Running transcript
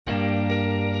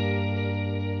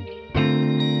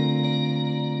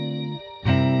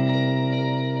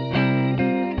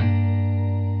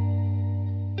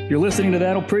You're listening to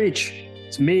That'll Preach.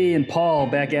 It's me and Paul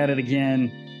back at it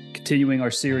again, continuing our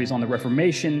series on the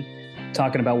Reformation,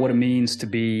 talking about what it means to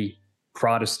be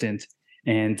Protestant.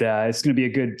 And it's going to be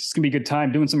a good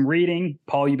time doing some reading.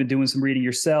 Paul, you've been doing some reading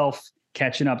yourself,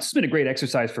 catching up. It's been a great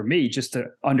exercise for me just to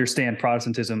understand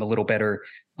Protestantism a little better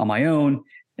on my own.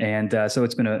 And so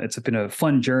it's been a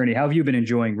fun journey. How have you been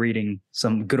enjoying reading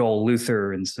some good old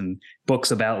Luther and some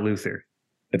books about Luther?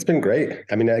 It's been great.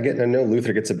 I mean, I know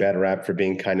Luther gets a bad rap for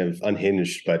being kind of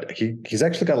unhinged, but he's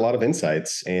actually got a lot of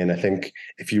insights. And I think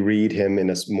if you read him in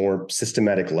a more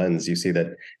systematic lens, you see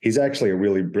that he's actually a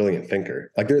really brilliant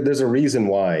thinker. Like there's a reason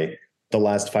why the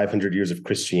last 500 years of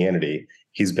Christianity,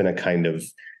 he's been a kind of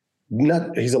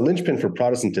he's a linchpin for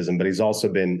Protestantism, but he's also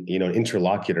been, an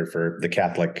interlocutor for the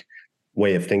Catholic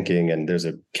way of thinking. And there's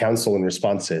a council in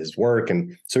response to his work.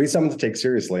 And so he's someone to take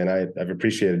seriously. And I've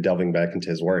appreciated delving back into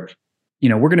his work.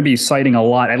 We're going to be citing a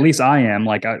lot, at least I am,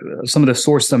 some of the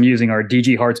sources I'm using are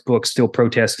D.G. Hart's book, Still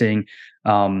Protesting,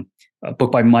 a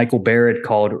book by Michael Barrett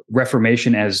called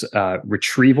Reformation as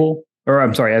Renewal,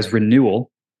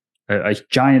 a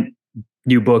giant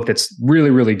new book that's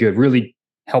really, really good, really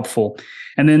helpful.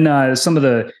 And then some of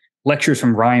the lectures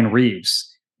from Ryan Reeves.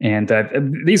 And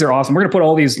these are awesome. We're going to put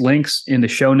all these links in the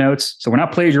show notes. So we're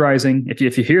not plagiarizing. If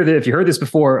you heard this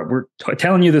before, we're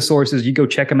telling you the sources. You go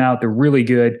check them out. They're really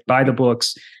good. Buy the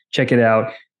books. Check it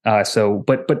out.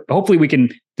 But hopefully we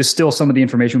can distill some of the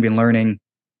information we've been learning,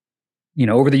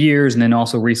 over the years, and then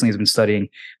also recently has been studying.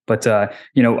 But I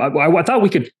thought we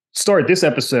could start this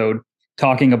episode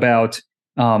talking about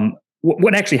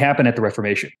what actually happened at the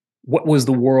Reformation. What was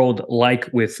the world like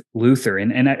with Luther?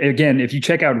 And again, if you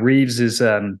check out Reeves's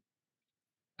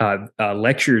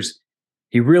lectures,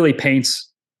 he really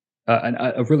paints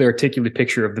a really articulate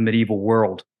picture of the medieval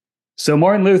world. So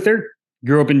Martin Luther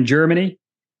grew up in Germany,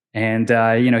 and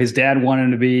his dad wanted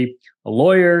him to be a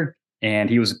lawyer, and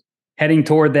he was heading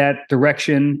toward that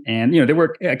direction. And they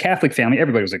were a Catholic family.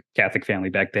 Everybody was a Catholic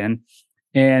family back then,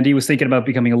 and he was thinking about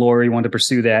becoming a lawyer. He wanted to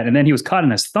pursue that, and then he was caught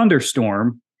in a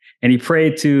thunderstorm. And he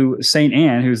prayed to Saint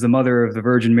Anne, who's the mother of the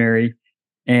Virgin Mary,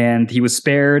 and he was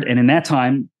spared. And in that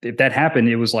time, if that happened,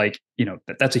 it was like,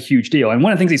 that's a huge deal. And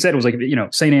one of the things he said was like,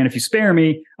 Saint Anne, if you spare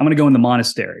me, I'm going to go in the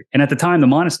monastery. And at the time, the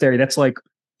monastery, that's like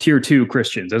tier 2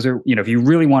 Christians. Those are, if you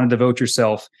really want to devote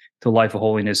yourself to a life of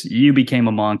holiness, you became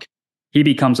a monk. He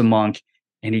becomes a monk,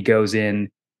 and he goes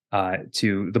in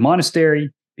to the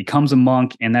monastery, becomes a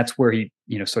monk, and that's where he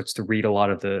starts to read a lot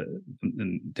of the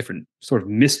different sort of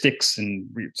mystics and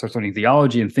starts learning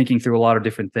theology and thinking through a lot of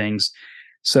different things.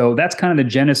 So that's kind of the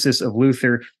genesis of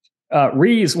Luther.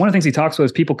 Reeves, one of the things he talks about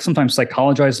is people sometimes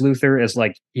psychologize Luther as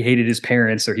like he hated his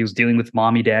parents or he was dealing with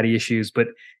mommy daddy issues, but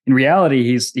in reality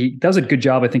he does a good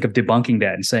job, I think, of debunking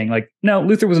that and saying like, no,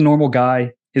 Luther was a normal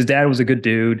guy. His dad was a good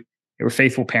dude. They were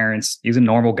faithful parents. He's a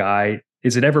normal guy.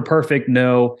 Is it ever perfect?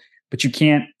 No, but you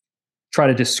can't try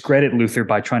to discredit Luther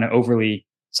by trying to overly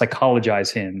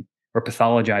psychologize him or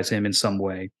pathologize him in some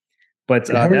way. But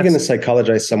how are you going to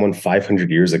psychologize someone 500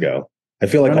 years ago? I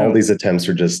feel like all these attempts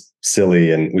are just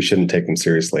silly and we shouldn't take them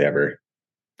seriously ever.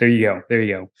 There you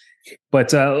go.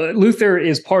 But Luther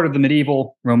is part of the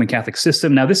medieval Roman Catholic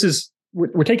system. Now,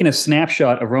 we're taking a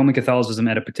snapshot of Roman Catholicism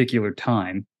at a particular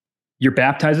time. You're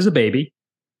baptized as a baby.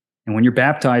 And when you're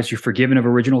baptized, you're forgiven of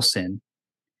original sin,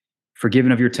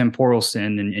 forgiven of your temporal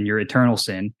sin and your eternal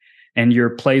sin, and you're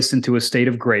placed into a state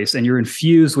of grace, and you're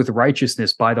infused with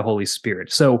righteousness by the Holy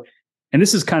Spirit. So, and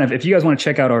this is kind of, if you guys want to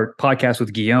check out our podcast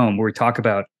with Guillaume, where we talk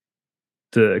about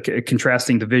the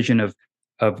contrasting division of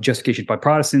justification by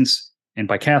Protestants and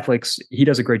by Catholics, he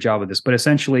does a great job of this. But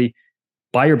essentially,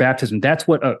 by your baptism, that's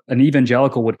what an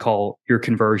evangelical would call your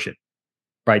conversion.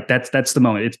 Right, that's the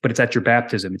moment. But it's at your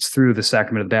baptism. It's through the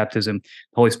sacrament of baptism.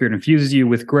 The Holy Spirit infuses you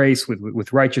with grace,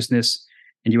 with righteousness,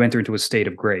 and you enter into a state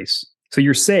of grace. So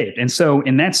you're saved. And so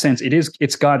in that sense,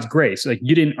 it's God's grace. Like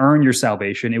you didn't earn your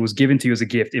salvation. It was given to you as a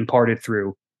gift, imparted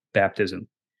through baptism.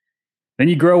 Then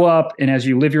you grow up, and as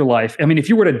you live your life, I mean, if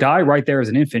you were to die right there as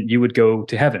an infant, you would go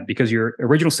to heaven because your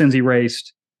original sin's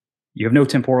erased. You have no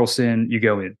temporal sin. You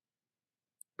go in.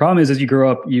 Problem is, as you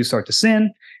grow up, you start to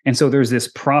sin. And so there's this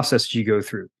process you go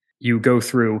through. You go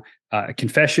through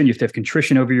confession. You have to have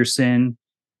contrition over your sin.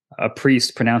 A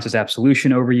priest pronounces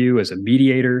absolution over you as a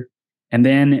mediator. And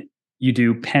then you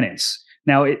do penance.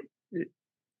 Now,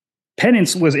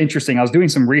 penance was interesting. I was doing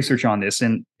some research on this,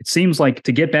 and it seems like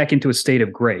to get back into a state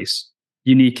of grace,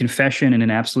 you need confession and an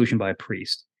absolution by a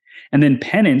priest. And then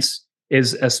penance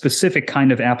is a specific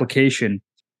kind of application.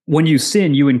 When you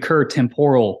sin, you incur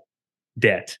temporal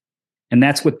debt. And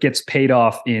that's what gets paid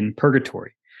off in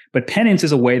purgatory. But penance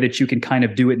is a way that you can kind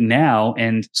of do it now,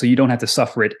 and so you don't have to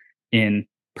suffer it in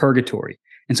purgatory.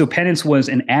 And so penance was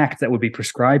an act that would be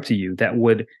prescribed to you that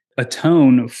would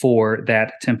atone for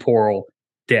that temporal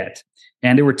debt.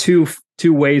 And there were two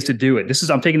ways to do it.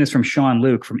 I'm taking this from Sean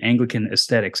Luke from Anglican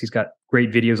Aesthetics. He's got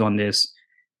great videos on this.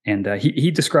 And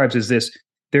he describes as this: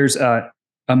 there's a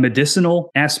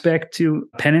medicinal aspect to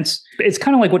penance. It's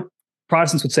kind of like what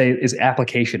Protestants would say is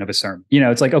application of a sermon.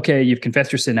 It's like, okay, you've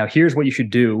confessed your sin. Now here's what you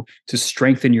should do to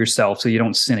strengthen yourself so you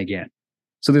don't sin again.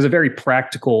 So there's a very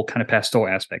practical kind of pastoral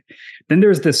aspect. Then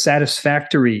there's the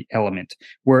satisfactory element,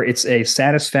 where it's a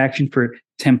satisfaction for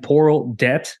temporal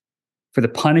debt, for the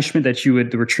punishment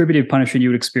the retributive punishment you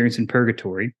would experience in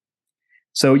purgatory.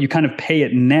 So you kind of pay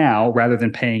it now rather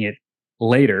than paying it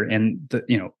later. And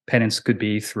penance could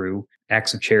be through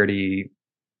acts of charity,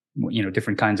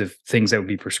 different kinds of things that would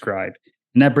be prescribed.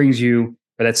 And that brings you,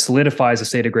 or that solidifies the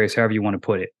state of grace, however you want to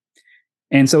put it.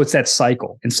 And so it's that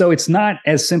cycle. And so it's not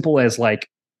as simple as like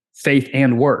faith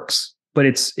and works, but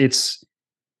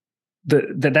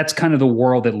that's kind of the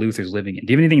world that Luther's living in.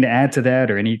 Do you have anything to add to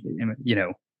that, or any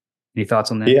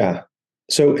thoughts on that? Yeah.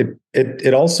 So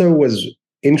it also was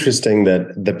interesting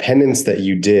that the penance that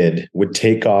you did would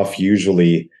take off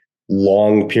usually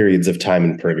long periods of time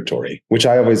in purgatory, which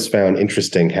I always found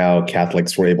interesting how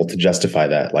Catholics were able to justify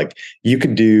that. Like, you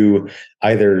could do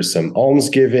either some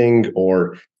almsgiving,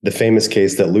 or the famous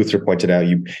case that Luther pointed out,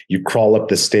 you crawl up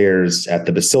the stairs at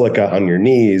the basilica on your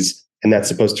knees, and that's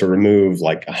supposed to remove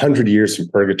like 100 years from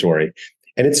purgatory.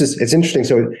 And it's interesting.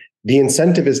 So the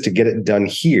incentive is to get it done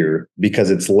here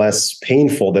because it's less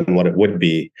painful than what it would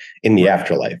be in the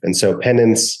afterlife. And so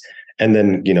penance, and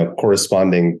then,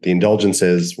 corresponding the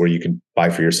indulgences where you could buy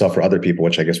for yourself or other people,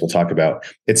 which I guess we'll talk about.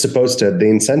 It's supposed to, the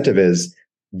incentive is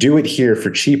do it here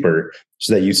for cheaper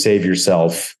so that you save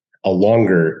yourself a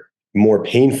longer, more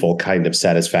painful kind of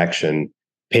satisfaction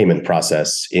payment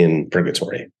process in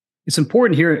purgatory. It's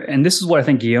important here, and this is what I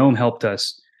think Guillaume helped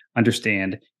us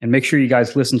understand. And make sure you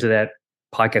guys listen to that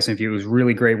podcast interview. It was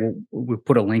really great. We'll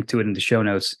put a link to it in the show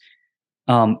notes.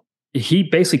 He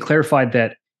basically clarified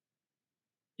that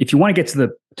if you want to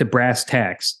get to brass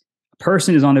tacks, a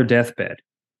person is on their deathbed.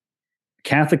 A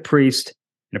Catholic priest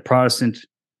and a Protestant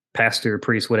pastor,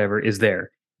 priest, whatever, is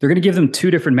there. They're going to give them two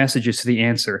different messages to the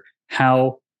answer.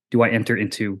 How do I enter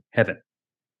into heaven?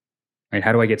 Right?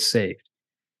 How do I get saved?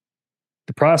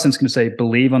 The Protestant's going to say,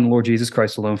 believe on the Lord Jesus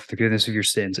Christ alone for the forgiveness of your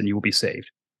sins, and you will be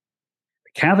saved.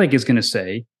 The Catholic is going to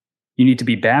say, you need to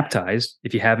be baptized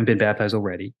if you haven't been baptized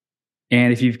already.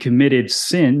 And if you've committed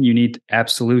sin, you need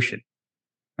absolution,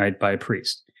 right, by a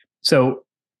priest. So,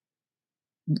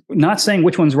 not saying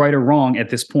which one's right or wrong at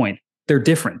this point. They're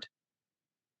different.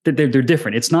 They're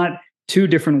different. It's not two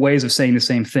different ways of saying the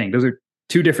same thing. Those are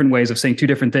two different ways of saying two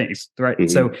different things, right?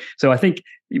 Mm-hmm. So I think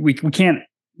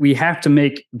we have to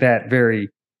make that very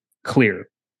clear.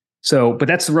 So, but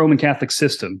that's the Roman Catholic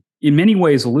system. In many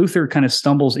ways, Luther kind of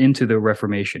stumbles into the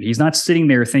Reformation. He's not sitting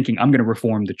there thinking, I'm going to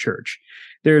reform the church.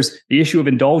 There's the issue of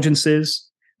indulgences.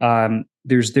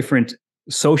 There's different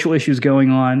social issues going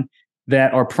on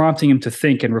that are prompting him to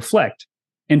think and reflect.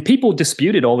 And people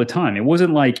disputed all the time. It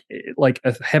wasn't like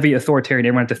a heavy authoritarian,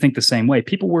 everyone had to think the same way.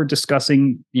 People were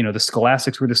discussing, the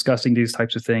scholastics were discussing these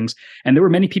types of things. And there were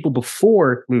many people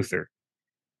before Luther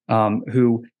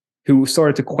who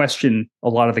started to question a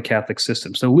lot of the Catholic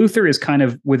system. So Luther is kind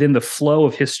of within the flow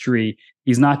of history.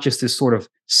 He's not just this sort of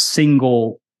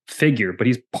single figure, but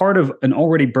he's part of an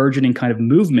already burgeoning kind of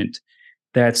movement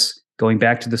that's going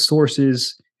back to the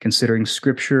sources, considering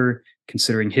scripture,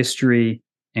 considering history,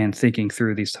 and thinking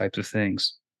through these types of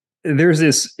things. There's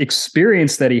this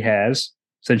experience that he has,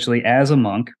 essentially, as a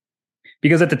monk,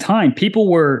 because at the time, people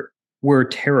were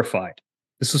terrified.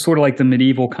 This was sort of like the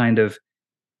medieval kind of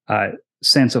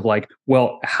sense of like,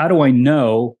 well, how do I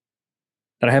know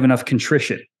that I have enough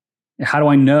contrition? How do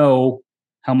I know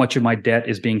how much of my debt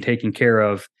is being taken care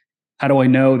of? How do I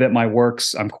know that my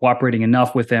works, I'm cooperating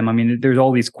enough with them? I mean, there's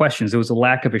all these questions. There was a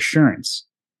lack of assurance.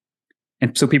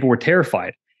 And so people were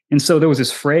terrified. And so there was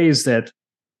this phrase that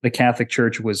the Catholic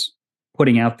Church was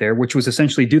putting out there, which was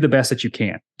essentially do the best that you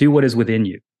can. Do what is within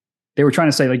you. They were trying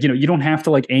to say, like, you don't have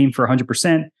to aim for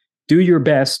 100%. Do your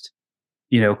best.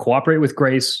 Cooperate with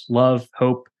grace, love,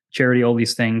 hope, charity, all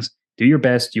these things. Do your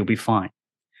best, you'll be fine.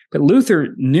 But Luther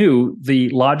knew the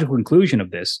logical conclusion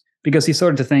of this because he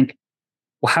started to think,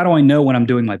 well, how do I know when I'm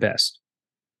doing my best?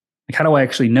 Like, how do I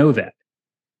actually know that?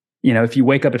 If you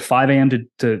wake up at 5 a.m.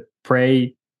 to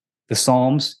pray the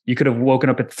Psalms, you could have woken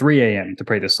up at 3 a.m. to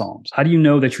pray the Psalms. How do you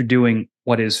know that you're doing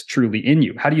what is truly in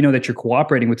you? How do you know that you're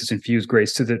cooperating with this infused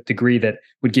grace to the degree that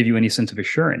would give you any sense of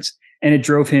assurance? And it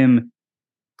drove him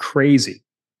crazy.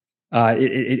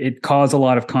 It caused a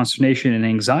lot of consternation and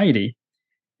anxiety.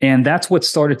 And that's what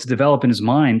started to develop in his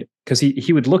mind, because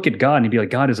he would look at God and he'd be like,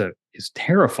 God is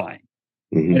terrifying.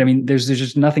 Mm-hmm. And I mean, there's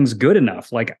just nothing's good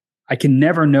enough. Like, I can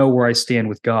never know where I stand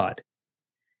with God.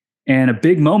 And a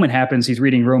big moment happens. He's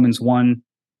reading Romans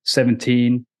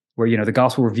 1:17, where, the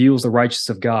gospel reveals the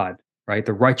righteousness of God, right?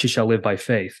 The righteous shall live by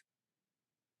faith.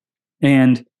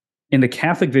 And in the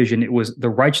Catholic vision, it was the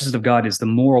righteousness of God is the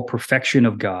moral perfection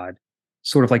of God,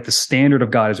 sort of like the standard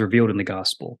of God is revealed in the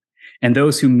gospel. And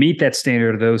those who meet that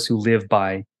standard are those who live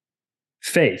by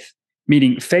faith,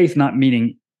 meaning faith, not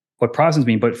meaning what Protestants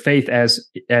mean, but faith as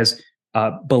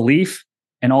belief,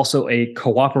 and also a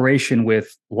cooperation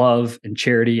with love and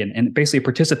charity, and basically a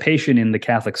participation in the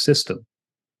Catholic system,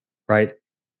 right?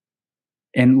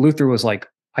 And Luther was like,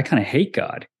 I kind of hate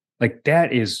God. Like,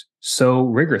 that is so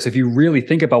rigorous if you really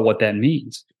think about what that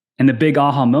means. And the big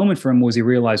aha moment for him was he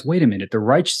realized, wait a minute, the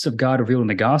righteousness of God revealed in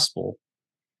the gospel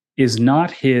is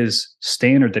not his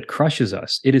standard that crushes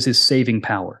us. It is his saving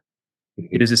power.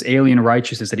 It is this alien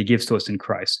righteousness that he gives to us in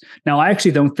Christ. Now, I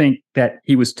actually don't think that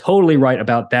he was totally right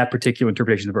about that particular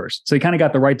interpretation of the verse. So he kind of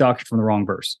got the right doctrine from the wrong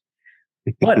verse.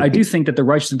 But I do think that the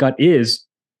righteousness of God is,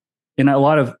 and a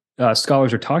lot of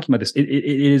scholars are talking about this,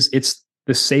 it's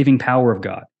the saving power of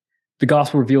God. The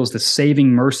gospel reveals the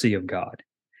saving mercy of God.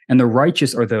 And the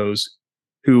righteous are those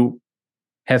who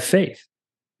have faith.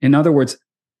 In other words,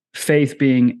 faith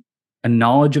being a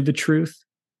knowledge of the truth,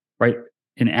 right?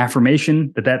 An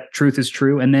affirmation that truth is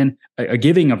true, and then a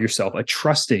giving of yourself, a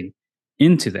trusting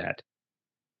into that.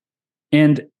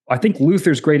 And I think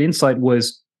Luther's great insight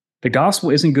was the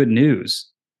gospel isn't good news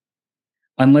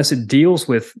unless it deals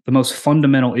with the most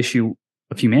fundamental issue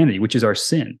of humanity, which is our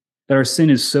sin. That our sin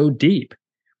is so deep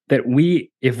that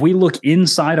if we look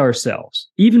inside ourselves,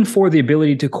 even for the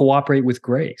ability to cooperate with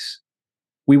grace,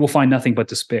 we will find nothing but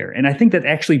despair. And I think that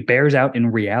actually bears out in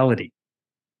reality,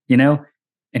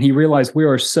 And he realized we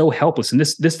are so helpless. And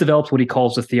this develops what he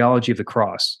calls the theology of the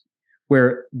cross,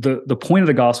 where the point of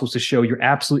the gospel is to show your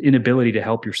absolute inability to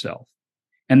help yourself.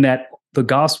 And that the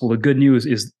gospel, the good news,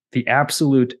 is the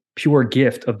absolute pure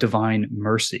gift of divine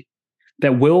mercy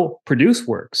that will produce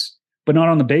works, but not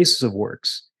on the basis of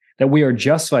works. That we are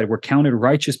justified, we're counted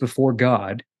righteous before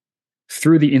God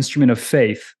through the instrument of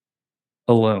faith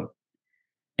alone.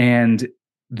 And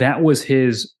that was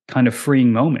his kind of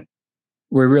freeing moment,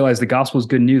 where we realize the gospel is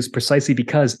good news precisely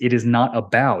because it is not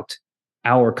about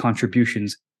our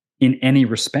contributions in any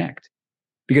respect.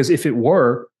 Because if it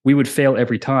were, we would fail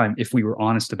every time if we were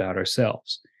honest about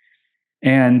ourselves.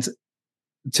 And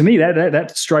to me,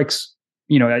 that strikes,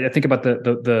 I think about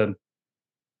the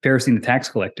Pharisee and the tax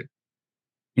collector.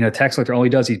 Tax collector, all he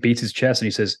does, he beats his chest and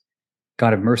he says,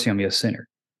 God have mercy on me, a sinner.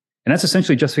 And that's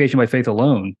essentially justification by faith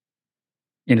alone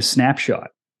in a snapshot,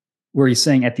 where he's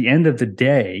saying at the end of the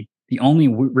day, the only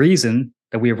reason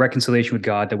that we have reconciliation with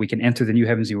God, that we can enter the new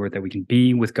heavens and new earth, that we can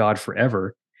be with God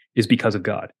forever, is because of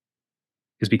God.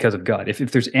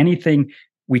 If there's anything,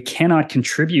 we cannot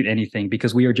contribute anything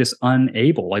because we are just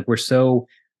unable. Like, we're so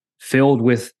filled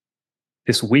with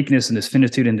this weakness and this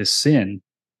finitude and this sin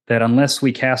that unless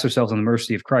we cast ourselves on the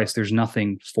mercy of Christ, there's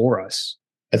nothing for us.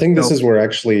 I think this is where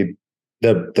actually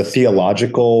the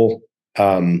theological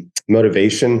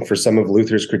motivation for some of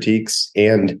Luther's critiques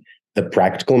and the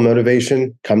practical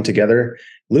motivation come together.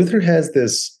 Luther has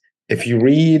this, if you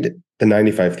read the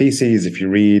 95 Theses, if you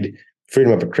read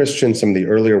Freedom of a Christian, some of the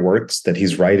earlier works that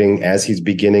he's writing as he's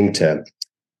beginning to,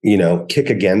 kick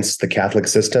against the Catholic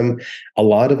system, a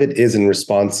lot of it is in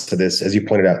response to this, as you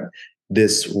pointed out,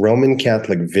 this Roman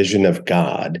Catholic vision of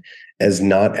God as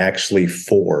not actually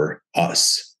for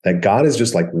us. That God is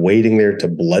just like waiting there to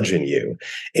bludgeon you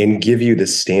and give you the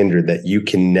standard that you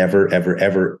can never, ever,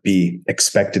 ever be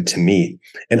expected to meet.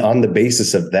 And on the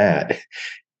basis of that,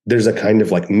 there's a kind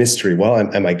of like mystery. Well,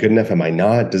 am I good enough? Am I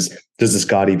not? Does this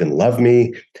God even love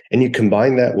me? And you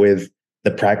combine that with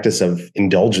the practice of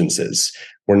indulgences,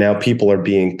 where now people are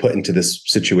being put into this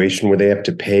situation where they have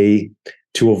to pay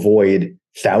to avoid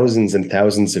thousands and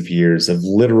thousands of years of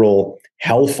literal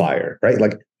hellfire, right?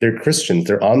 Like, they're Christians,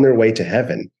 they're on their way to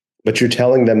heaven, but you're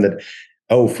telling them that,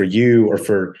 oh, for you or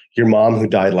for your mom who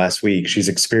died last week, she's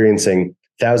experiencing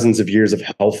thousands of years of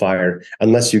hellfire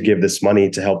unless you give this money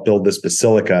to help build this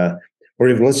basilica, or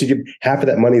even unless you give half of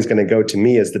that money is going to go to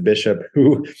me as the bishop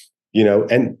who,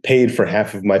 and paid for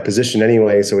half of my position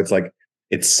anyway. So it's like,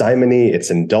 it's simony,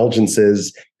 it's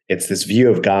indulgences, it's this view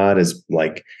of God as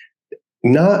like,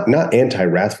 not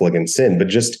anti-wrathful against sin, but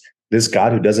just this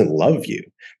God who doesn't love you.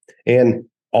 And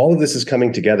all of this is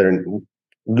coming together. And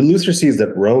Luther sees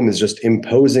that Rome is just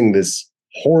imposing this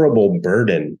horrible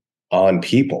burden on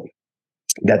people.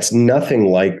 That's nothing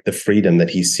like the freedom that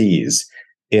he sees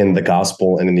in the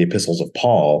gospel and in the epistles of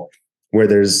Paul, where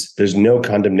there's no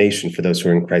condemnation for those who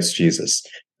are in Christ Jesus.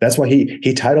 That's why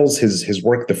he titles his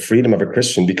work The Freedom of a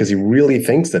Christian, because he really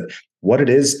thinks that what it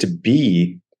is to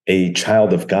be a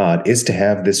child of God is to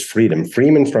have this freedom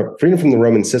from the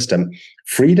Roman system,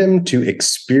 freedom to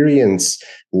experience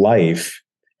life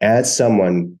as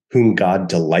someone whom God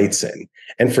delights in.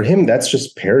 And for him, that's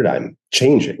just paradigm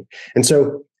changing. And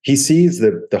so he sees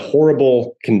the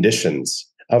horrible conditions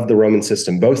of the Roman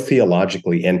system, both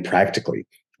theologically and practically,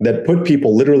 that put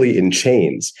people literally in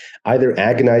chains, either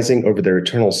agonizing over their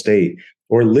eternal state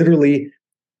or literally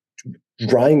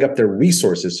drying up their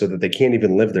resources so that they can't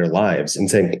even live their lives, and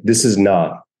saying, this is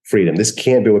not freedom. This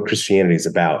can't be what Christianity is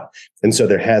about. And so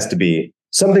there has to be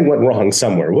something went wrong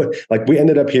somewhere. Like we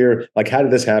ended up here, like, how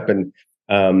did this happen?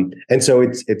 And so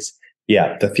it's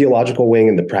the theological wing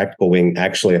and the practical wing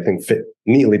actually, I think, fit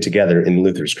neatly together in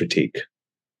Luther's critique.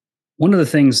 One of the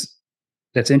things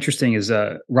that's interesting is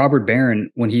Robert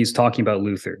Barron, when he's talking about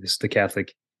Luther, this is the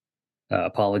Catholic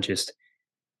apologist,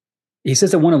 he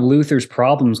says that one of Luther's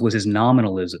problems was his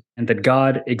nominalism, and that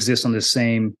God exists on the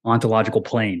same ontological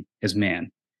plane as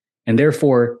man. And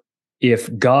therefore, if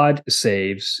God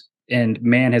saves and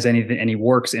man has any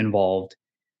works involved,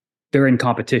 they're in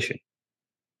competition.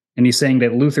 And he's saying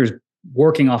that Luther's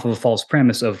working off of a false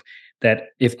premise of that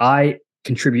if I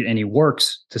contribute any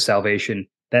works to salvation,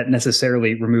 that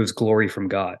necessarily removes glory from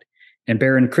God. And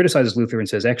Barron criticizes Luther and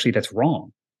says, actually, that's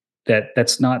wrong.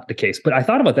 That's not the case. But I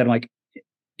thought about that. I'm like,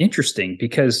 interesting,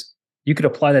 because you could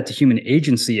apply that to human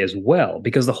agency as well,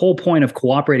 because the whole point of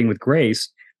cooperating with grace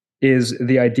is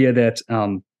the idea that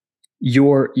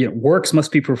your works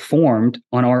must be performed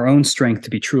on our own strength to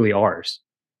be truly ours.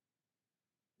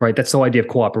 Right? That's the whole idea of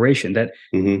cooperation, that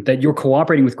that you're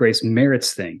cooperating with grace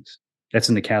merits things. That's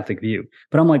in the Catholic view.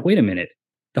 But I'm like, wait a minute.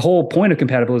 The whole point of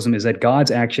compatibilism is that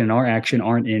God's action and our action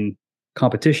aren't in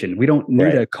competition. We don't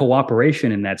need a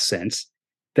cooperation in that sense,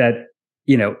 that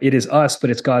it is us, but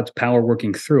it's God's power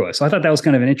working through us. So I thought that was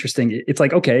kind of an interesting, it's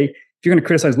like, okay, if you're going to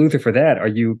criticize Luther for that, are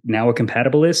you now a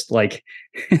compatibilist? Like,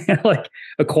 like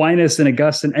Aquinas and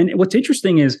Augustine. And what's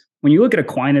interesting is when you look at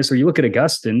Aquinas or you look at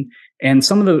Augustine, and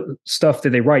some of the stuff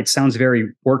that they write sounds very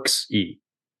works-y.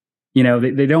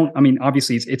 They don't,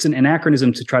 obviously it's an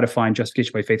anachronism to try to find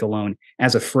justification by faith alone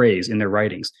as a phrase in their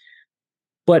writings.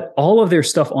 But all of their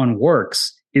stuff on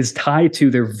works is tied to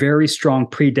their very strong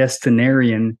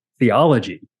predestinarian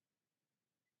theology.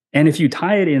 And if you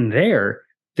tie it in there,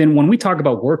 then when we talk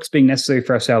about works being necessary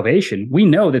for our salvation, we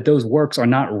know that those works are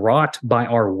not wrought by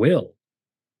our will.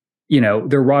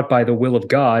 They're wrought by the will of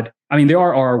God. They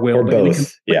are our will, or but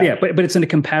both. but it's in a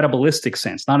compatibilistic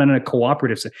sense, not in a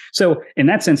cooperative sense. So in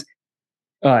that sense,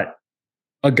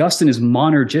 Augustine is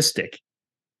monergistic.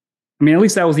 At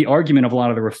least that was the argument of a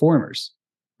lot of the reformers,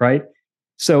 right?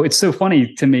 So it's so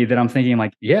funny to me that I'm thinking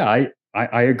like, yeah,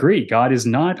 I agree. God is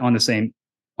not on the same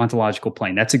ontological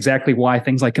plane. That's exactly why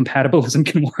things like compatibilism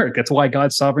can work. That's why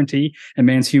God's sovereignty and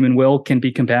man's human will can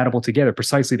be compatible together,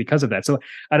 precisely because of that. So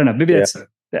I don't know. Maybe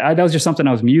that was just something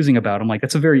I was musing about. I'm like,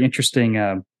 that's a very interesting.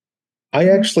 I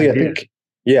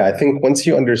think once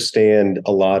you understand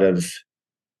a lot of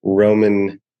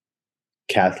Roman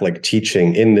Catholic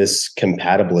teaching in this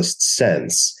compatibilist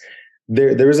sense,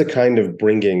 there is a kind of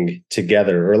bringing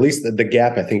together, or at least the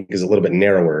gap, I think, is a little bit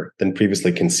narrower than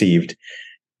previously conceived.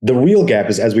 The real gap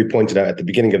is, as we pointed out at the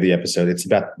beginning of the episode, it's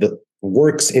about the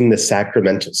works in the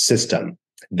sacramental system.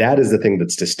 That is the thing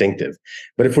that's distinctive.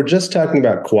 But if we're just talking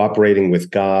about cooperating with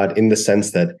God in the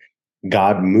sense that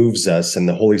God moves us and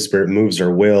the Holy Spirit moves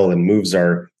our will and moves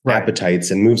our appetites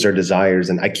and moves our desires,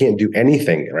 and I can't do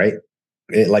anything, right?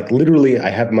 Like literally, I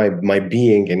have my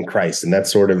being in Christ, and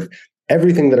that's sort of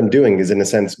everything that I'm doing is, in a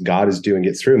sense, God is doing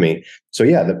it through me. So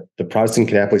the Protestant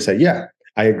can happily say,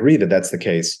 I agree that that's the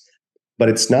case, but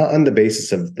it's not on the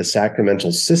basis of the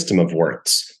sacramental system of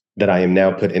works that I am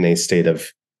now put in a state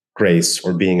of grace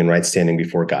or being in right standing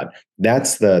before God.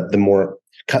 That's the more,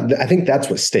 I think that's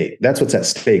what's at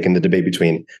stake in the debate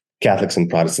between Catholics and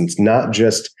Protestants, not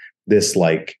just this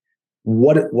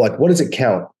what does it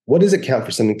count? What does it count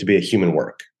for something to be a human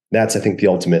work? That's, I think, the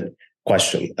ultimate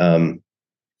question.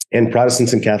 And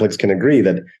Protestants and Catholics can agree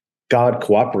that God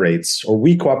cooperates, or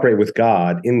we cooperate with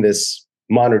God in this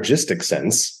monergistic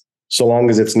sense, so long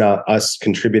as it's not us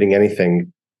contributing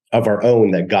anything of our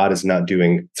own that God is not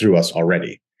doing through us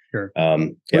already. Sure. Well,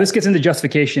 this gets into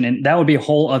justification, and that would be a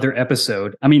whole other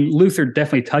episode. Luther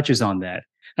definitely touches on that.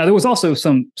 Now, there was also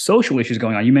some social issues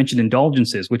going on. You mentioned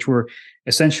indulgences, which were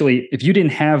essentially, if you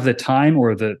didn't have the time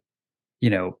or the,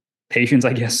 patience,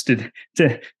 I guess, to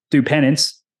do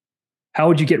penance, how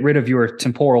would you get rid of your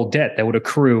temporal debt that would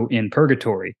accrue in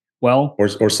purgatory? Well,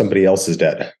 or somebody else's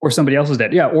debt. Or somebody else's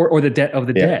debt. Yeah. Or the debt of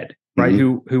the dead, right?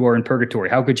 Mm-hmm. Who are in purgatory.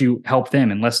 How could you help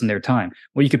them and lessen their time?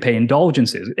 Well, you could pay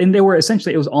indulgences. And they were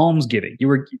essentially, it was almsgiving.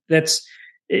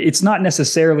 It's not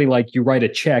necessarily like you write a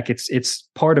check. It's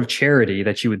part of charity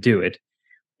that you would do it.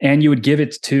 And you would give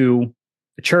it to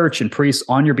the church, and priests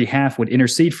on your behalf would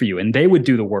intercede for you, and they would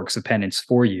do the works of penance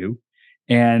for you.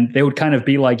 And they would kind of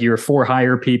be like your for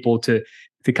hire people to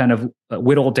kind of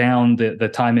whittle down the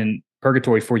time in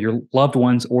purgatory for your loved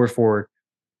ones or for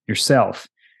yourself.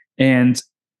 And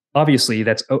obviously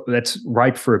that's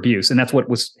ripe for abuse. And that's what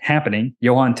was happening.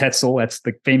 Johann Tetzel, that's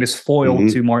the famous foil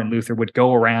to Martin Luther, would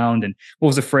go around, and what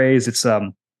was the phrase? It's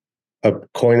a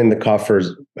coin in the coffer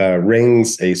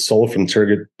rings, a soul from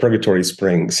purgatory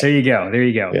springs. There you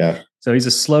go. Yeah. So he's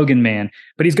a slogan man,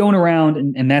 but he's going around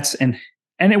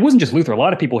and it wasn't just Luther. A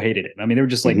lot of people hated it. I mean, they were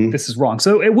just like, this is wrong.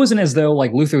 So it wasn't as though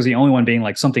like Luther was the only one being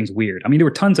like, something's weird. I mean, there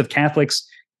were tons of Catholics.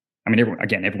 I mean,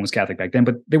 everyone was Catholic back then,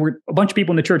 but there were a bunch of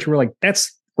people in the church who were like,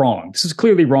 that's wrong. This is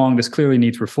clearly wrong. This clearly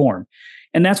needs reform.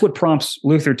 And that's what prompts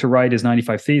Luther to write his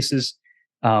 95 Theses.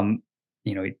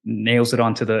 He nails it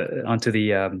onto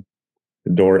the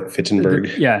door at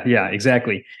Wittenberg. Yeah,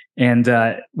 exactly. And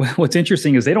what's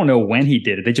interesting is they don't know when he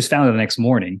did it. They just found it the next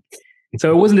morning. So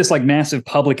it wasn't this like massive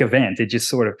public event. It just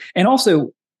sort of, and also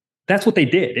that's what they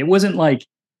did. It wasn't like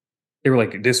they were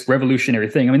like this revolutionary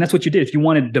thing. I mean, that's what you did. If you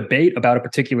wanted to debate about a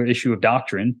particular issue of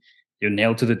doctrine, you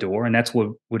nailed to the door, and that's what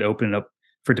would open it up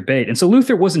for debate. And so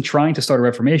Luther wasn't trying to start a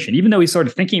reformation, even though he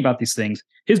started thinking about these things.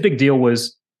 His big deal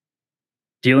was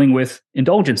dealing with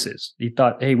indulgences. He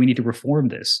thought, hey, we need to reform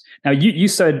this. Now, you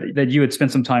said that you had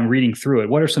spent some time reading through it.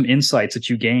 What are some insights that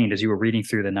you gained as you were reading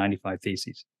through the 95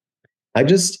 Theses?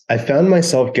 I found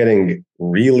myself getting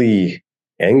really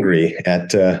angry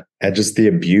at just the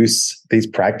abuse, these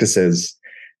practices,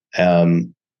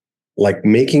 like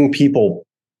making people,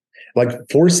 like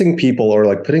forcing people, or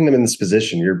like putting them in this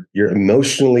position. You're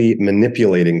emotionally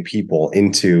manipulating people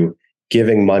into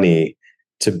giving money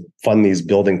to fund these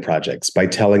building projects by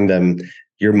telling them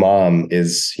your mom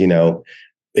is,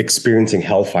 experiencing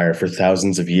hellfire for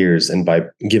thousands of years, and by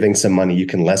giving some money, you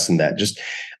can lessen that. Just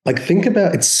like, think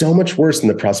about, it's so much worse than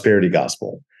the prosperity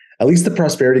gospel. At least the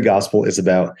prosperity gospel is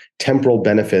about temporal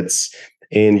benefits,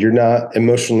 and you're not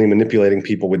emotionally manipulating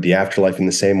people with the afterlife in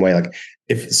the same way. Like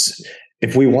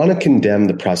if we want to condemn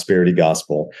the prosperity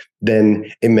gospel,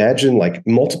 then imagine like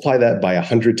multiply that by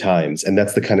 100 times. And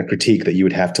that's the kind of critique that you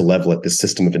would have to level at this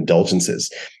system of indulgences.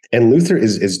 And Luther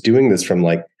is doing this from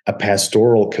like a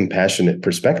pastoral, compassionate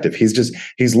perspective.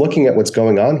 He's looking at what's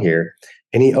going on here.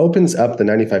 And he opens up the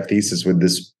 95 Theses with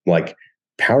this like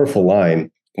powerful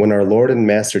line. When our Lord and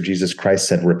Master Jesus Christ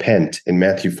said, repent, in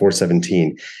Matthew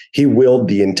 4:17, he willed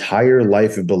the entire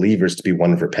life of believers to be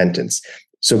one of repentance.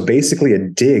 So basically a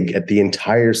dig at the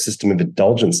entire system of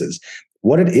indulgences.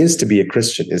 What it is to be a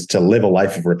Christian is to live a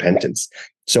life of repentance.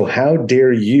 So how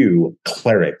dare you,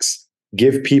 clerics,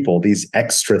 give people these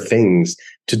extra things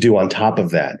to do on top of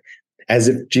that, as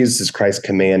if Jesus Christ's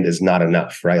command is not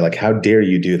enough, right? Like, how dare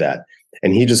you do that?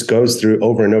 And he just goes through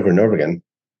over and over and over again.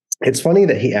 It's funny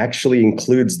that he actually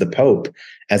includes the Pope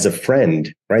as a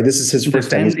friend, right? This is his first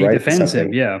time he's writing defends something.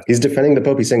 Him, yeah. He's defending the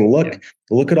Pope. He's saying,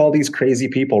 look at all these crazy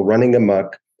people running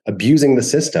amok, abusing the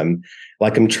system.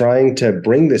 Like, I'm trying to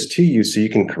bring this to you so you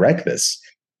can correct this.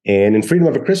 And in Freedom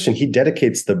of a Christian, he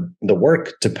dedicates the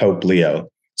work to Pope Leo.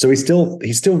 So he's still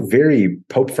very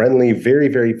Pope friendly, very,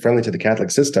 very friendly to the Catholic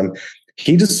system.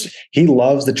 He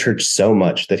loves the church so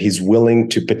much that he's willing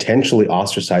to potentially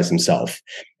ostracize himself.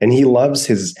 And he loves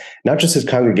not just his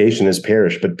congregation, his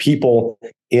parish, but people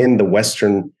in the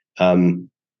Western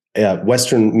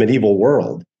medieval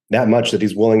world that much that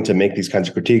he's willing to make these kinds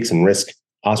of critiques and risk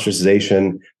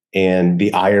ostracization and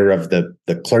the ire of the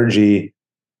clergy,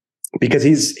 because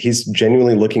he's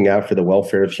genuinely looking out for the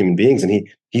welfare of human beings. And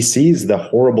he sees the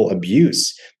horrible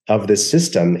abuse of this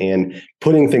system and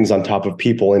putting things on top of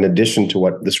people in addition to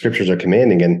what the scriptures are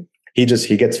commanding. And he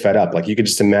gets fed up. Like, you could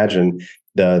just imagine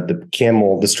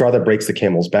the straw that breaks the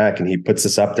camel's back. And he puts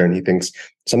this up there and he thinks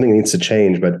something needs to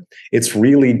change, but it's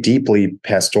really deeply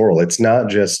pastoral. It's not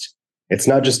just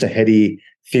a heady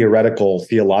theological,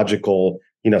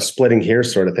 splitting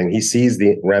hairs sort of thing. He sees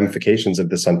the ramifications of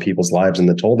this on people's lives and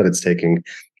the toll that it's taking.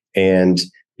 And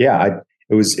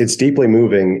it's deeply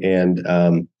moving.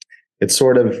 And it's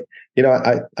sort of,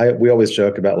 we always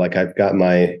joke about, like, I've got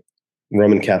my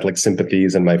Roman Catholic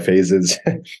sympathies and my phases,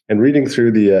 and reading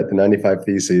through the 95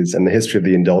 Theses and the history of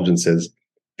the indulgences,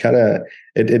 kind of,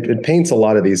 it paints a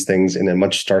lot of these things in a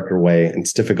much starker way. And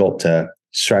it's difficult to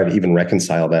try to even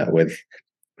reconcile that with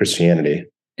Christianity.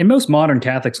 And most modern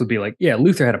Catholics would be like, yeah,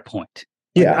 Luther had a point.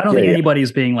 I don't think anybody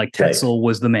is being like Tetzel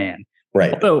was the man.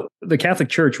 Right. Although the Catholic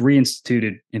Church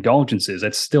reinstituted indulgences,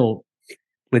 that's still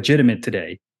legitimate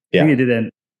today. Yeah. I think they did that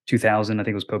in 2000. I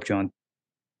think it was Pope John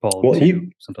Paul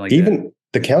II, something like even that.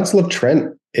 The Council of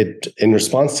Trent, in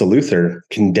response to Luther,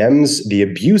 condemns the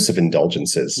abuse of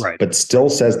indulgences, but still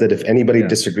says that if anybody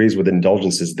disagrees with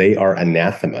indulgences, they are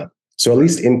anathema. So at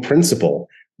least in principle,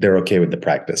 they're okay with the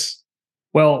practice.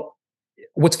 Well,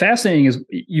 what's fascinating is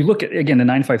you look at, again, the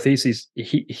 95 Theses,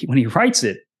 when he writes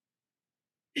it,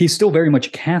 he's still very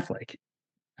much Catholic.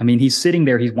 I mean, he's sitting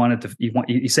there,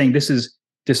 he's saying this is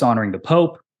dishonoring the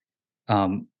Pope.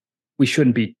 We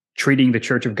shouldn't be treating the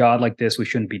Church of God like this. We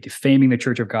shouldn't be defaming the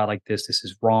Church of God like this. This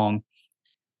is wrong.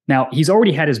 Now, he's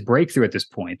already had his breakthrough at this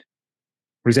point,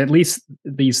 whereas at least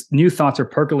these new thoughts are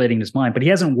percolating in his mind, but he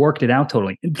hasn't worked it out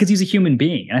totally because he's a human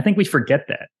being. And I think we forget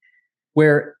that,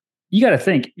 where you got to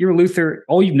think, you're Luther,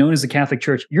 all you've known is the Catholic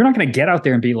Church. You're not going to get out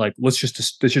there and be like, let's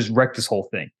just wreck this whole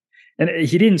thing. And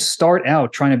he didn't start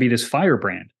out trying to be this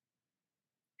firebrand.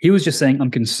 He was just saying,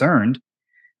 I'm concerned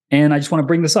and I just want to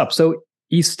bring this up. So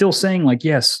he's still saying, like,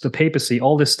 yes, the papacy,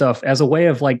 all this stuff, as a way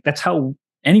of like, that's how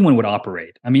anyone would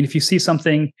operate. I mean, if you see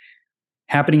something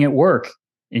happening at work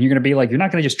and you're going to be like, you're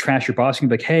not going to just trash your boss. You're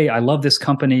going to be like, hey, I love this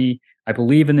company. I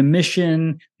believe in the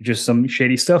mission. Just some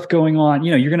shady stuff going on.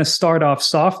 You know, you're going to start off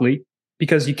softly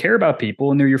because you care about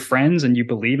people and they're your friends and you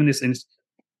believe in this. And,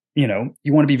 you know,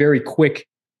 you want to be very quick,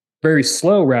 very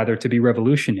slow, rather, to be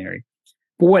revolutionary.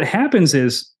 But what happens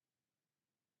is,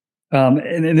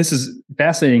 and this is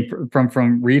fascinating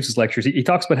from Reeves's lectures. He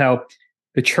talks about how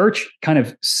the church kind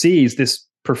of sees this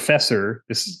professor,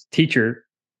 this teacher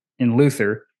in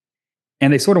Luther,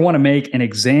 and they sort of want to make an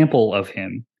example of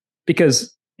him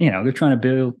because, you know, they're trying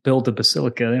to build the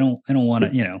basilica. They don't want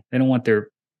to, you know, they don't want their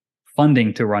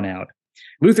funding to run out.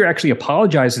 Luther actually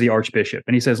apologized to the archbishop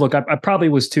and he says, look, I probably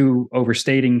was too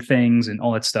overstating things and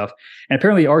all that stuff. And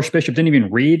apparently the archbishop didn't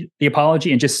even read the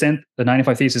apology and just sent the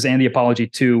 95 Theses and the apology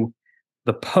to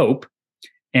the Pope.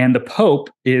 And the Pope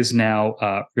is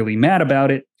now really mad about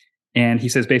it. And he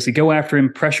says, basically, go after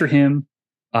him, pressure him,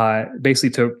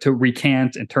 basically to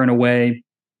recant and turn away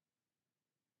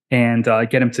and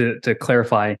get him to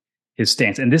clarify his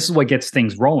stance. And this is what gets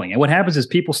things rolling. And what happens is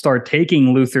people start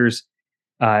taking Luther's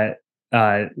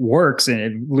works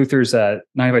and Luther's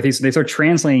 95 Theses, they start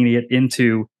translating it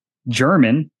into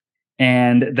German,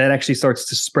 and that actually starts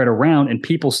to spread around, and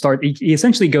people start. He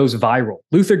essentially goes viral.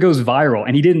 Luther goes viral,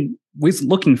 and he was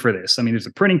looking for this. I mean, there's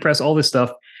a printing press, all this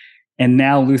stuff, and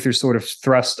now Luther's sort of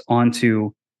thrust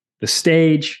onto the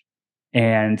stage,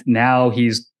 and now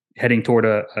he's heading toward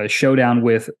a showdown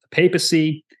with the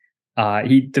papacy.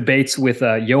 He debates with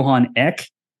Johann Eck,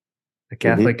 a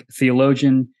Catholic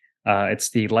theologian. It's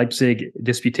the Leipzig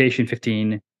Disputation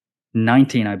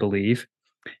 1519, I believe.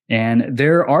 And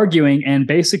they're arguing, and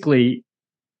basically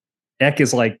Eck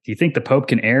is like, do you think the Pope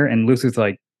can err? And Luther's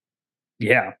like,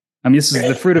 yeah. I mean, this is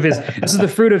the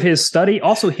fruit of his study.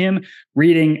 Also him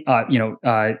reading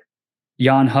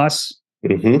Jan Hus,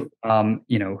 who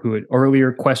had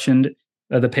earlier questioned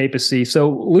the papacy. So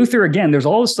Luther, again, there's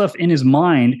all this stuff in his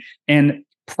mind, and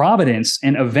providence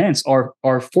and events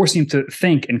are forcing him to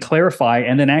think and clarify,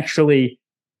 and then actually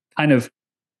kind of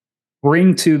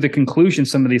bring to the conclusion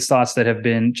some of these thoughts that have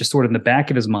been just sort of in the back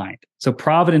of his mind. So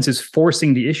providence is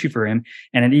forcing the issue for him,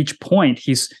 and at each point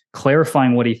he's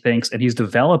clarifying what he thinks and he's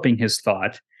developing his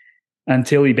thought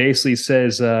until he basically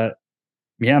says,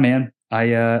 "Yeah, man, I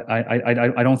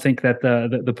don't think that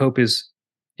the Pope is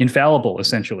infallible,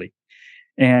 essentially."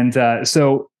 And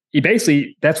so he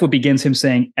basically, that's what begins him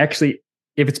saying, actually,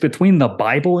 if it's between the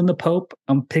Bible and the Pope,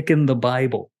 I'm picking the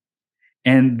Bible.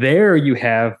 And there you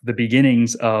have the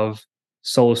beginnings of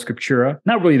Sola Scriptura.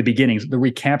 Not really the beginnings, the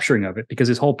recapturing of it, because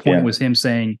his whole point was him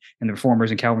saying, and the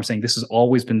Reformers and Calvinists saying, this has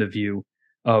always been the view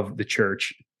of the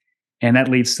church. And that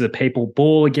leads to the papal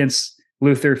bull against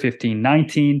Luther,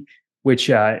 1519,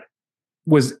 which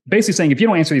was basically saying, if you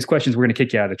don't answer these questions, we're going to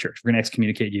kick you out of the church. We're going to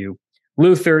excommunicate you.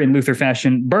 Luther, in Luther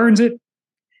fashion, burns it.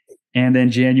 And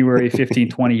then January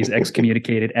 1520, he's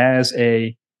excommunicated as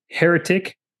a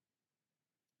heretic.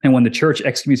 And when the church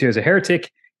excommunicates you as a heretic,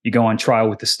 you go on trial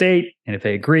with the state. And if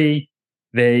they agree,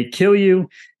 they kill you.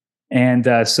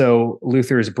 And so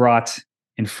Luther is brought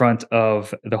in front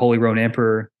of the Holy Roman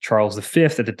Emperor Charles V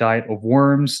at the Diet of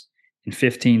Worms in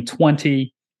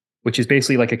 1520, which is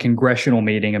basically like a congressional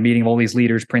meeting, a meeting of all these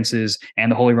leaders, princes,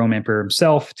 and the Holy Roman Emperor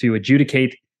himself to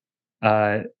adjudicate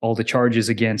all the charges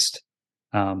against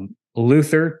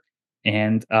Luther.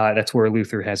 And that's where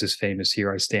Luther has his famous,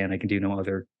 "Here I stand, I can do no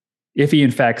other." If he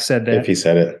in fact said that. If he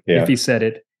said it, yeah. If he said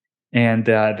it. And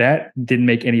that didn't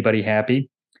make anybody happy.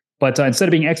 But instead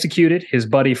of being executed, his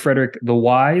buddy Frederick the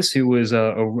Wise, who was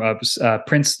the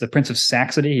Prince of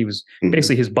Saxony, he was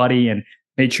basically his buddy and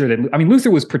made sure that, I mean,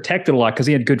 Luther was protected a lot because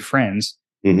he had good friends.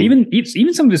 Even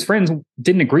some of his friends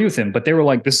didn't agree with him, but they were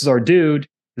like, this is our dude,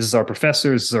 this is our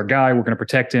professor, this is our guy, we're going to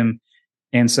protect him.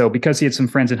 And so because he had some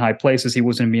friends in high places, he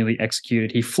wasn't immediately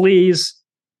executed. He flees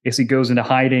as he goes into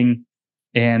hiding,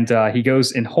 and he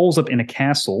goes and holes up in a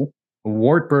castle, a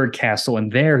Wartburg castle,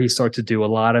 and there he starts to do a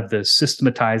lot of the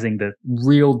systematizing, the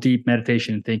real deep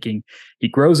meditation and thinking. He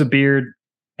grows a beard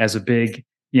as a big,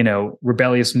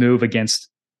 rebellious move against,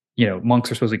 monks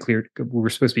were supposed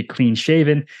to be clean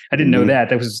shaven. I didn't know that.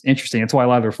 That was interesting. That's why a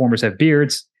lot of the reformers have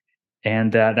beards.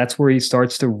 And that's where he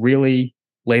starts to really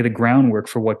lay the groundwork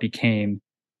for what became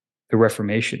the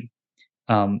Reformation.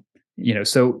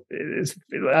 So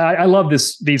I love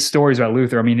these stories about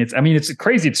Luther. I mean, it's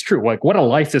crazy. It's true. Like, what a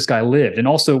life this guy lived. And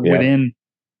also within,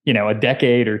 a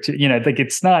decade or two,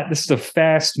 this is a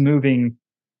fast moving,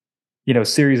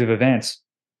 series of events.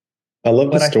 I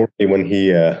love the story when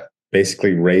he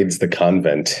basically raids the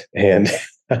convent, and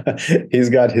he's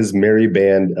got his merry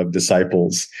band of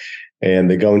disciples,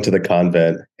 and they go into the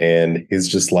convent, and he's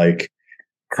just like,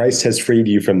 Christ has freed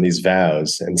you from these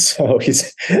vows. And so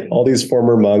he's all these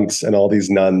former monks and all these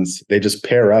nuns, they just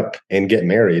pair up and get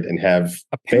married and have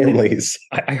families.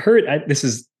 I heard this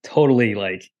is totally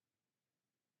like,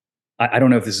 I don't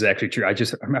know if this is actually true. I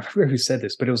forget who said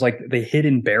this, but it was like they hid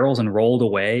in barrels and rolled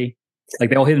away. Like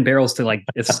they all hid in barrels to like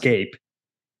escape.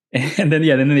 And then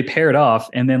they paired off.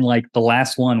 And then like the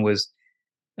last one was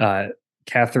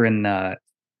Catherine.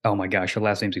 Oh my gosh, her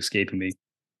last name's escaping me.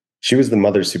 She was the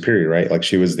Mother Superior, right? Like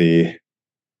she was the...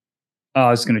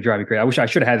 Oh, it's going to drive me crazy. I wish I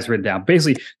should have had this written down.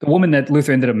 Basically, the woman that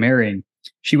Luther ended up marrying,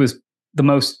 she was the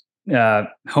most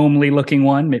homely looking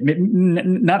one.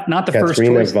 Not the first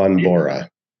choice. Catherine von Bora.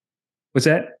 What's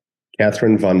that?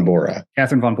 Catherine von Bora.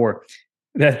 Catherine von Bora.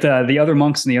 That the other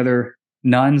monks and the other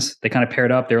nuns, they kind of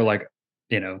paired up. They were like,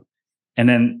 and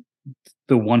then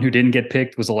the one who didn't get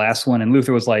picked was the last one. And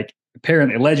Luther was like,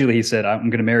 allegedly, he said,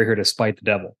 I'm going to marry her to spite the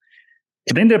devil.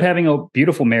 But they ended up having a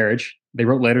beautiful marriage. They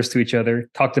wrote letters to each other,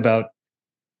 talked about,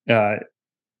 beer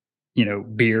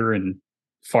and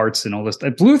farts and all this.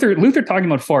 Luther talking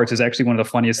about farts is actually one of the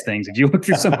funniest things. If you look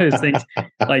through some of his things,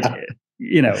 like,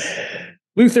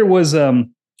 Luther was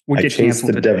would get chased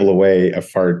the devil away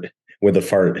with a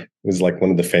fart. It was like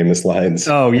one of the famous lines.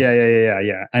 Oh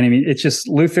yeah. I mean, it's just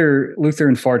Luther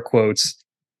and fart quotes.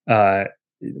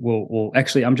 We'll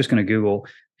actually, I'm just going to Google.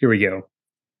 Here we go.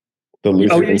 The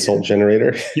Luther insult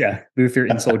generator. Yeah, Luther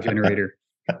insult generator.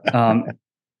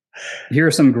 Here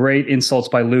are some great insults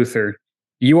by Luther.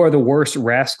 You are the worst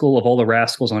rascal of all the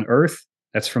rascals on earth.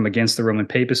 That's from Against the Roman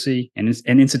Papacy and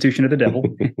an Institution of the Devil.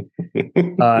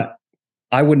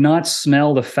 I would not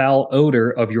smell the foul odor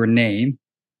of your name.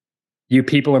 You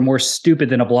people are more stupid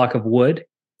than a block of wood.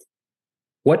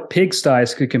 What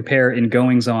pigsties could compare in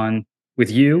goings on with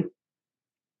you?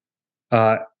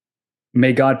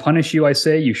 May God punish you, I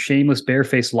say, you shameless,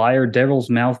 barefaced liar, devil's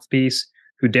mouthpiece,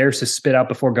 who dares to spit out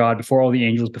before God, before all the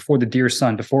angels, before the dear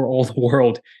Son, before all the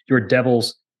world, your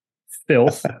devil's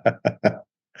filth.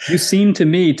 You seem to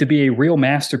me to be a real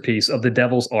masterpiece of the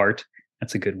devil's art.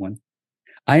 That's a good one.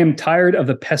 I am tired of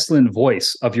the pestilent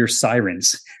voice of your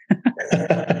sirens.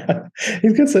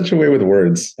 He's got such a way with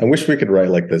words. I wish we could write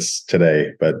like this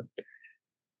today, but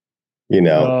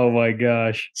oh my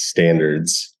gosh,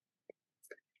 standards.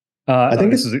 I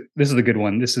think this is a good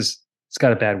one. It's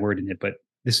got a bad word in it, but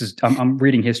this is I'm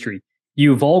reading history.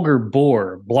 You vulgar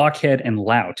boor, blockhead, and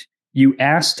lout. You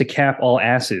ass to cap all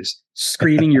asses,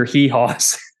 screaming your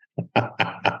hee-haws.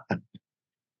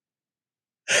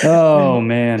 Oh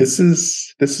man, this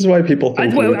is why people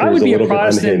think I would be a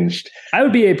Protestant. Unhinged. I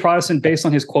would be a Protestant based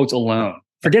on his quotes alone.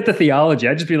 Forget the theology.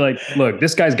 I'd just be like, look,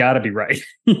 this guy's got to be right.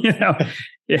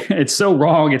 It's so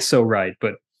wrong, it's so right.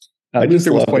 But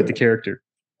Luther was quite the character.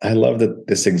 I love that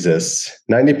this exists.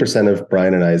 90% of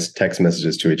Brian and I's text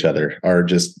messages to each other are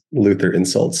just Luther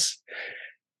insults.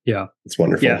 Yeah. It's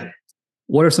wonderful. Yeah.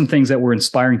 What are some things that were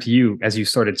inspiring to you as you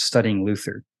started studying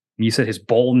Luther? You said his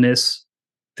boldness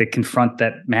to confront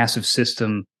that massive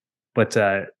system, but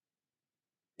what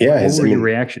were your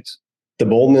reactions? The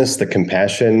boldness, the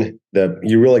compassion,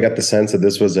 you really got the sense that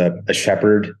this was a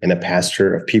shepherd and a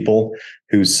pastor of people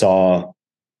who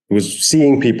was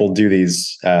seeing people do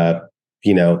these over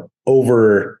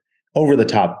the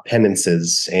top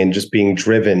penances and just being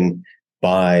driven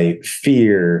by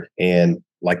fear and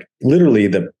like literally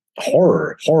the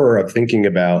horror of thinking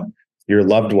about your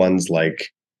loved ones like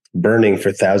burning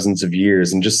for thousands of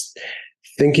years, and just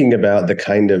thinking about the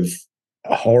kind of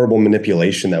a horrible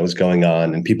manipulation that was going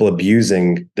on and people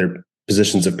abusing their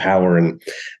positions of power and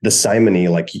the simony,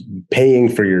 like paying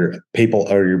for your papal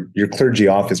or your clergy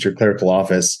office, your clerical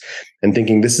office, and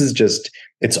thinking this is just,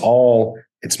 it's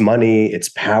money, it's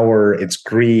power, it's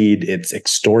greed, it's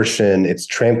extortion, it's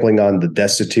trampling on the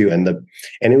destitute and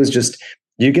it was just,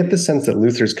 you get the sense that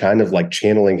Luther's kind of like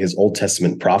channeling his Old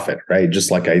Testament prophet, right?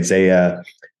 Just like Isaiah,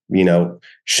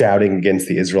 shouting against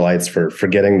the Israelites for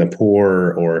forgetting the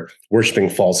poor or worshiping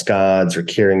false gods or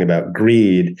caring about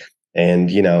greed.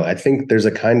 And, I think there's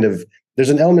an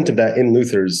element of that in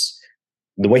Luther's,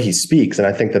 the way he speaks. And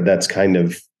I think that that's kind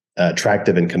of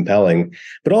attractive and compelling,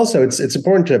 but also it's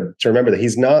important to remember that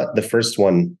he's not the first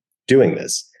one doing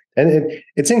this. And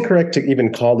it's incorrect to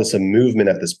even call this a movement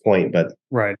at this point, but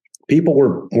right. People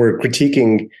were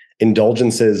critiquing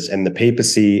indulgences and the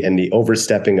papacy and the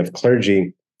overstepping of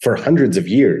clergy for hundreds of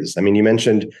years. I mean, you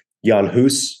mentioned Jan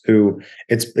Hus, who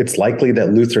it's likely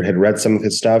that Luther had read some of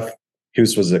his stuff.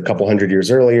 Hus was a couple hundred years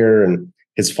earlier, and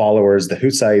his followers, the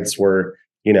Hussites, were,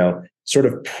 sort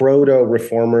of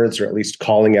proto-reformers, or at least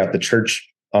calling out the church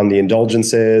on the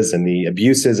indulgences and the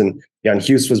abuses. And Jan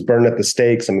Hus was burned at the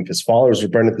stake. Some of his followers were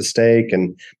burned at the stake.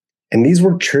 And these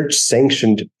were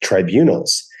church-sanctioned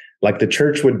tribunals. Like the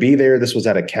church would be there. This was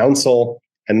at a council.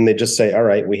 And then they just say, all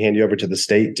right, we hand you over to the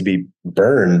state to be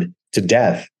burned to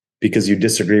death because you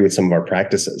disagree with some of our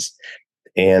practices.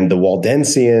 And the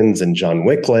Waldensians and John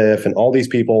Wycliffe and all these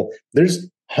people, there's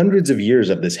hundreds of years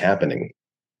of this happening.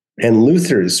 And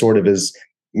Luther is sort of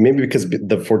maybe because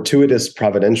the fortuitous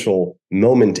providential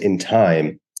moment in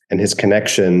time and his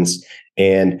connections,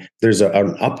 and there's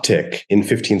an uptick in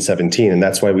 1517, and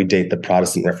that's why we date the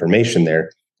Protestant Reformation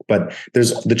there. But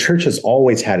the church has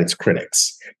always had its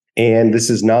critics. And this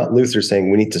is not Luther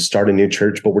saying we need to start a new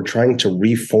church, but we're trying to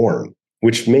reform,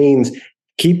 which means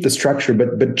keep the structure,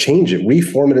 but change it,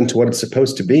 reform it into what it's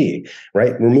supposed to be,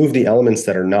 right? Remove the elements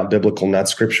that are not biblical, not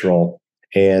scriptural.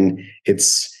 And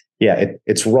it's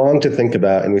wrong to think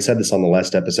about, and we said this on the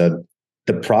last episode,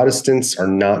 the Protestants are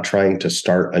not trying to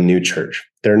start a new church.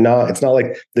 It's not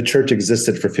like the church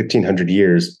existed for 1500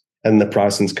 years and the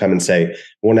Protestants come and say,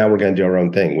 well, now we're going to do our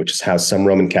own thing, which is how some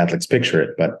Roman Catholics picture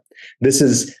it. But this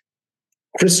is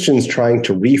Christians trying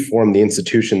to reform the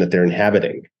institution that they're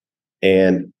inhabiting.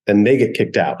 And then they get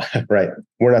kicked out, right?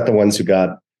 We're not the ones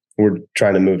we're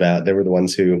trying to move out. They were the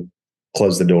ones who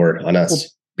closed the door on us. Well,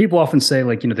 people often say,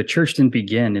 like, the church didn't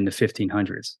begin in the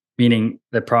 1500s, meaning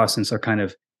that Protestants are kind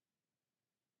of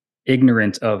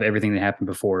ignorant of everything that happened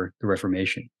before the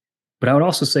Reformation. But I would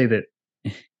also say that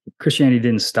Christianity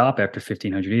didn't stop after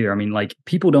 1500 either. I mean, like,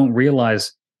 people don't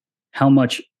realize how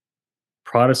much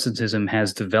Protestantism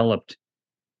has developed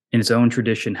in its own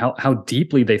tradition, how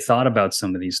deeply they thought about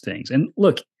some of these things. And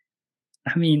look,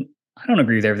 I mean, I don't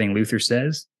agree with everything Luther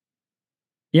says.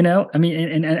 I mean,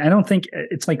 and I don't think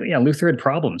it's like, yeah, Luther had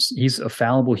problems. He's a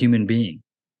fallible human being.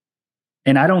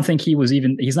 And I don't think he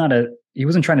wasn't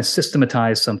trying to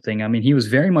systematize something. I mean, he was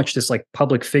very much this like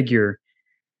public figure.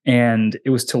 And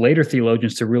it was to later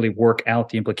theologians to really work out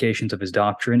the implications of his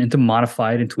doctrine and to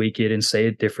modify it and tweak it and say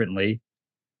it differently.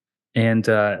 And,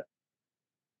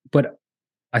 but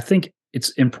I think it's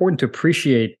important to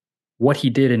appreciate what he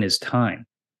did in his time.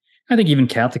 I think even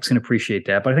Catholics can appreciate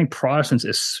that, but I think Protestants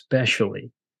especially.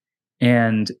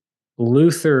 And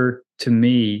Luther, to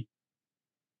me,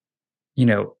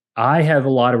 I have a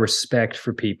lot of respect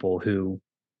for people who,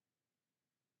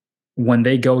 when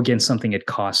they go against something, it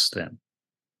costs them.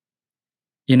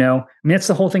 I mean, that's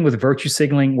the whole thing with virtue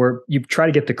signaling, where you try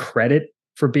to get the credit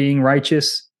for being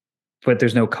righteous, but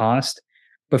there's no cost.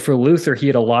 But for Luther, he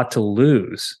had a lot to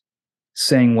lose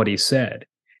saying what he said.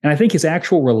 And I think his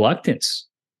actual reluctance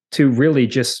to really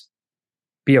just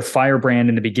be a firebrand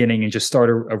in the beginning and just start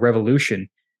a revolution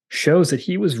shows that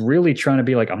he was really trying to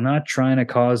be like, I'm not trying to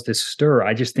cause this stir.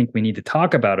 I just think we need to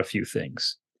talk about a few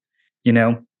things,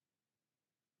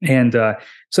 And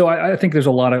so I think there's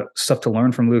a lot of stuff to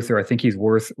learn from Luther. I think he's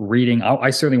worth reading.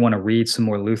 I certainly want to read some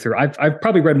more Luther. I've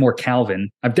probably read more Calvin.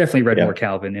 I've definitely read more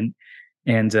Calvin.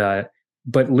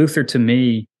 But Luther, to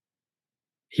me,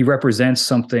 he represents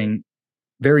something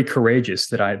very courageous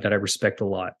that I respect a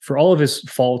lot. For all of his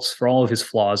faults, for all of his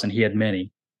flaws, and he had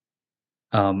many,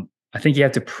 I think you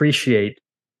have to appreciate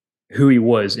who he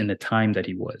was in the time that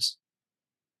he was.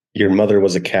 Your mother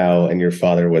was a cow and your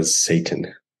father was Satan.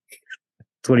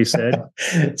 That's what he said.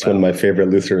 It's one of my favorite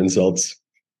Luther insults.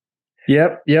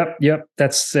 Yep.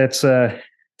 That's it's a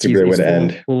great way to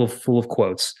end. Full of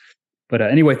quotes. But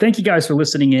anyway, thank you guys for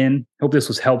listening in. Hope this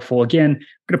was helpful. Again, I'm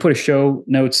going to put a show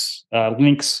notes,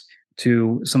 links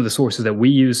to some of the sources that we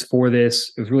use for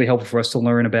this. It was really helpful for us to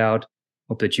learn about.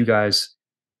 Hope that you guys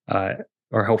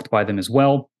are helped by them as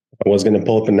well. I was going to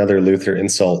pull up another Luther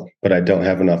insult, but I don't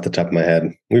have one off the top of my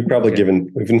head. We've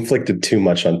inflicted too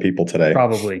much on people today.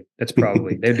 That's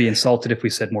probably. They'd be insulted if we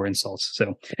said more insults.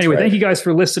 So anyway, Thank you guys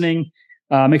for listening.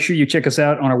 Make sure you check us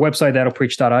out on our website,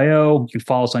 that'llpreach.io. You can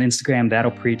follow us on Instagram,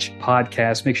 That'll Preach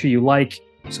Podcast. Make sure you like,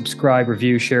 subscribe,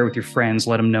 review, share with your friends,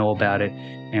 let them know about it.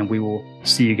 And we will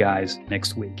see you guys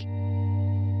next week.